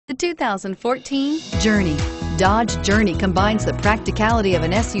The 2014 Journey. Dodge Journey combines the practicality of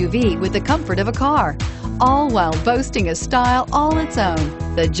an SUV with the comfort of a car, all while boasting a style all its own.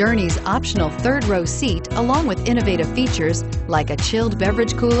 The Journey's optional third-row seat, along with innovative features like a chilled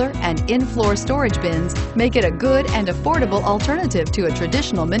beverage cooler and in-floor storage bins, make it a good and affordable alternative to a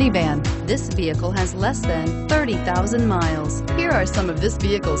traditional minivan. This vehicle has less than 30,000 miles. Here are some of this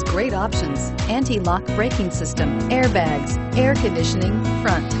vehicle's great options: anti-lock braking system, airbags, air conditioning,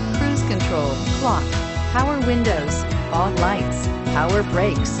 front, cruise control, clock, power windows, fog lights, power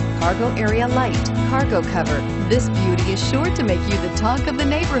brakes, cargo area light, cargo cover. This beauty is sure to make you the talk of the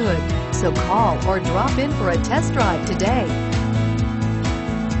neighborhood. So call or drop in for a test drive today.